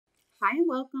Hi and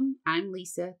welcome. I'm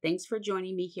Lisa. Thanks for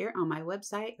joining me here on my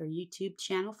website or YouTube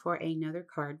channel for another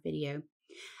card video.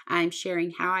 I'm sharing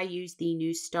how I use the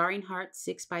new Starring Heart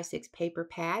 6x6 paper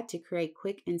pad to create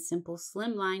quick and simple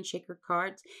slimline shaker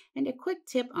cards and a quick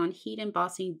tip on heat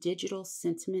embossing digital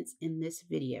sentiments in this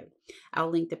video.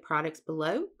 I'll link the products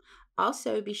below.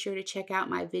 Also, be sure to check out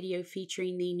my video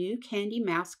featuring the new Candy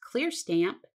Mouse clear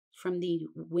stamp from the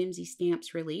Whimsy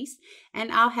Stamps release,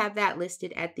 and I'll have that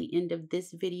listed at the end of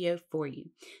this video for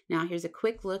you. Now here's a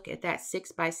quick look at that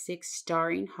 6x6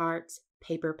 Starring Hearts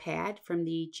paper pad from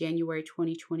the January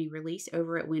 2020 release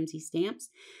over at Whimsy Stamps.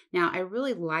 Now I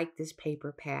really like this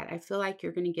paper pad. I feel like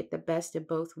you're going to get the best of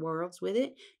both worlds with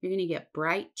it. You're going to get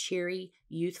bright, cheery,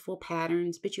 youthful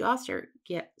patterns, but you also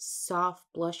get soft,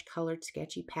 blush colored,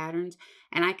 sketchy patterns.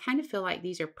 And I kind of feel like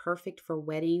these are perfect for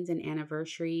weddings and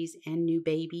anniversaries and new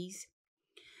babies.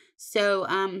 So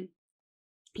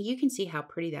you can see how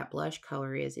pretty that blush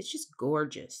color is. It's just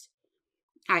gorgeous.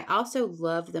 I also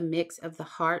love the mix of the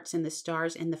hearts and the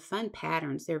stars and the fun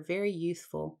patterns. They're very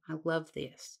youthful. I love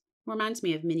this. Reminds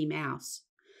me of Minnie Mouse.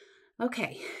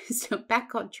 Okay, so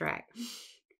back on track.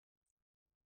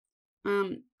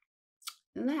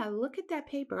 Look at that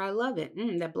paper. I love it.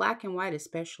 The black and white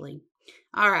especially.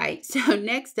 All right, so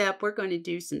next up, we're going to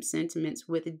do some sentiments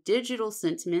with digital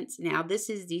sentiments. Now, this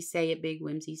is the Say It Big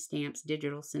Whimsy Stamps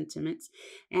digital sentiments.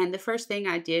 And the first thing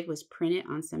I did was print it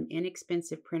on some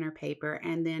inexpensive printer paper.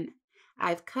 And then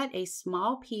I've cut a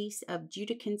small piece of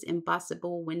Judikins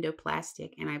Embossable window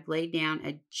plastic, and I've laid down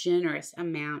a generous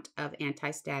amount of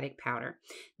anti-static powder.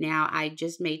 Now, I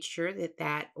just made sure that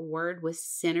that word was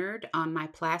centered on my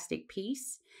plastic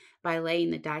piece by laying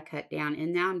the die cut down.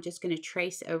 And now I'm just going to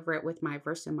trace over it with my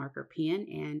Versamarker pen,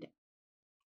 and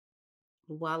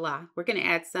voila. We're going to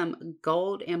add some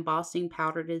gold embossing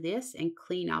powder to this and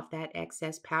clean off that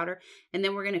excess powder. And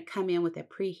then we're going to come in with a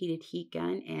preheated heat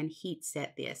gun and heat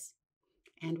set this.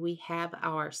 And we have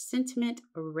our sentiment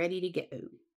ready to go.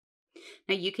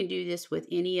 Now you can do this with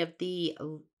any of the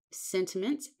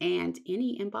sentiments and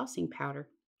any embossing powder.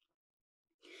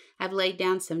 I've laid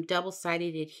down some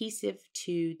double-sided adhesive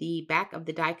to the back of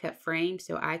the die cut frame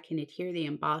so I can adhere the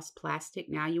embossed plastic.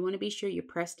 Now you want to be sure you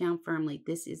press down firmly.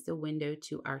 This is the window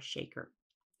to our shaker.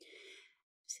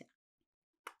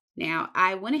 Now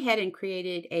I went ahead and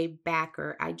created a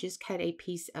backer. I just cut a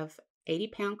piece of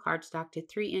 80-pound cardstock to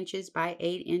 3 inches by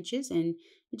 8 inches, and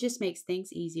it just makes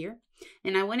things easier.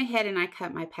 And I went ahead and I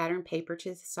cut my pattern paper to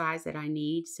the size that I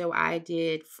need. So I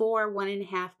did 4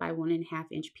 1.5 by 1.5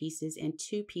 inch pieces and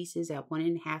 2 pieces at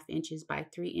 1.5 inches by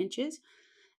 3 inches.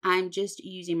 I'm just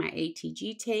using my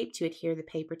ATG tape to adhere the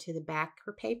paper to the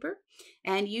backer paper,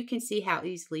 and you can see how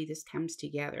easily this comes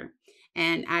together.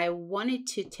 And I wanted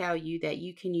to tell you that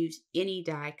you can use any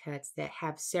die cuts that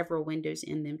have several windows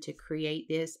in them to create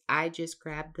this. I just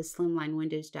grabbed the Slimline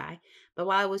Windows die, but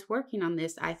while I was working on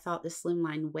this, I thought the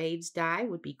Slimline Waves die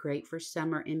would be great for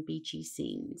summer and beachy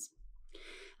scenes.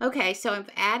 Okay, so I've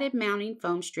added mounting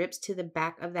foam strips to the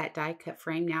back of that die cut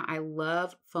frame. Now, I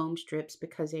love foam strips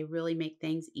because they really make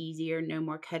things easier. No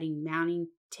more cutting mounting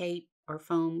tape or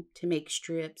foam to make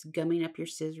strips, gumming up your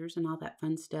scissors and all that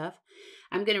fun stuff.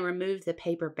 I'm going to remove the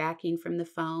paper backing from the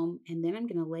foam, and then I'm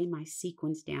going to lay my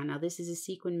sequins down. Now, this is a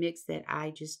sequin mix that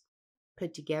I just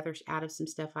put together out of some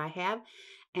stuff I have.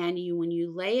 And when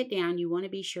you lay it down, you want to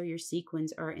be sure your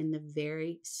sequins are in the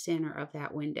very center of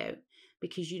that window,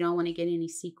 because you don't want to get any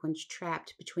sequins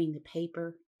trapped between the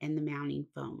paper and the mounting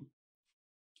foam.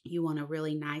 You want a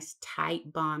really nice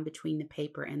tight bond between the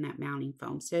paper and that mounting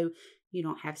foam so you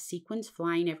don't have sequins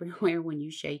flying everywhere when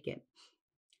you shake it.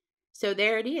 So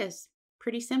there it is.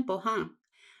 Pretty simple, huh?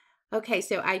 Okay,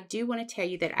 so I do want to tell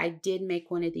you that I did make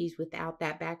one of these without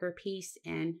that backer piece,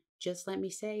 and just let me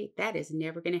say, that is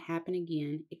never going to happen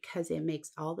again because it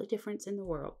makes all the difference in the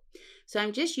world. So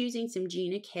I'm just using some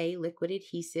Gina K liquid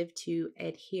adhesive to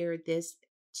adhere this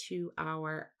to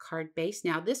our card base.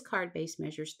 Now this card base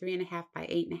measures 3.5 by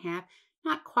 8.5.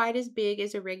 Not quite as big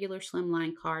as a regular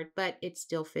slimline card, but it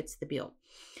still fits the bill.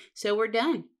 So we're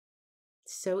done.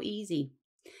 So easy.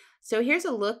 So here's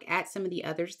a look at some of the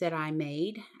others that I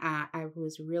made. I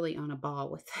was really on a ball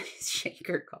with these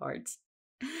shaker cards.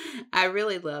 I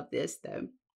really love this though.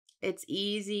 It's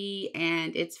easy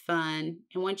and it's fun.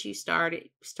 And once you start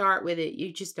with it,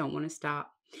 you just don't want to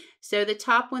stop. So the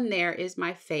top one there is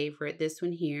my favorite, this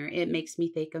one here. It makes me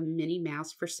think of Minnie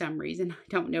Mouse for some reason. I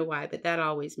don't know why, but that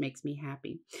always makes me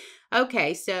happy.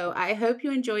 Okay, so I hope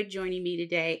you enjoyed joining me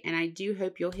today, and I do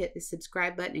hope you'll hit the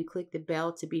subscribe button and click the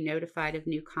bell to be notified of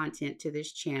new content to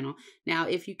this channel. Now,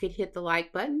 if you could hit the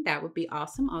like button, that would be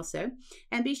awesome also.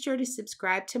 And be sure to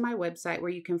subscribe to my website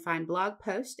where you can find blog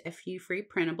posts, a few free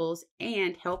printables,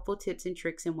 and helpful tips and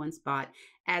tricks in one spot.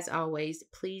 As always,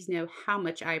 please know how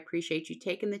much I appreciate you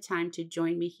taking the time to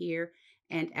join me here.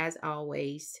 And as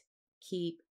always,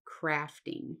 keep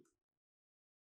crafting.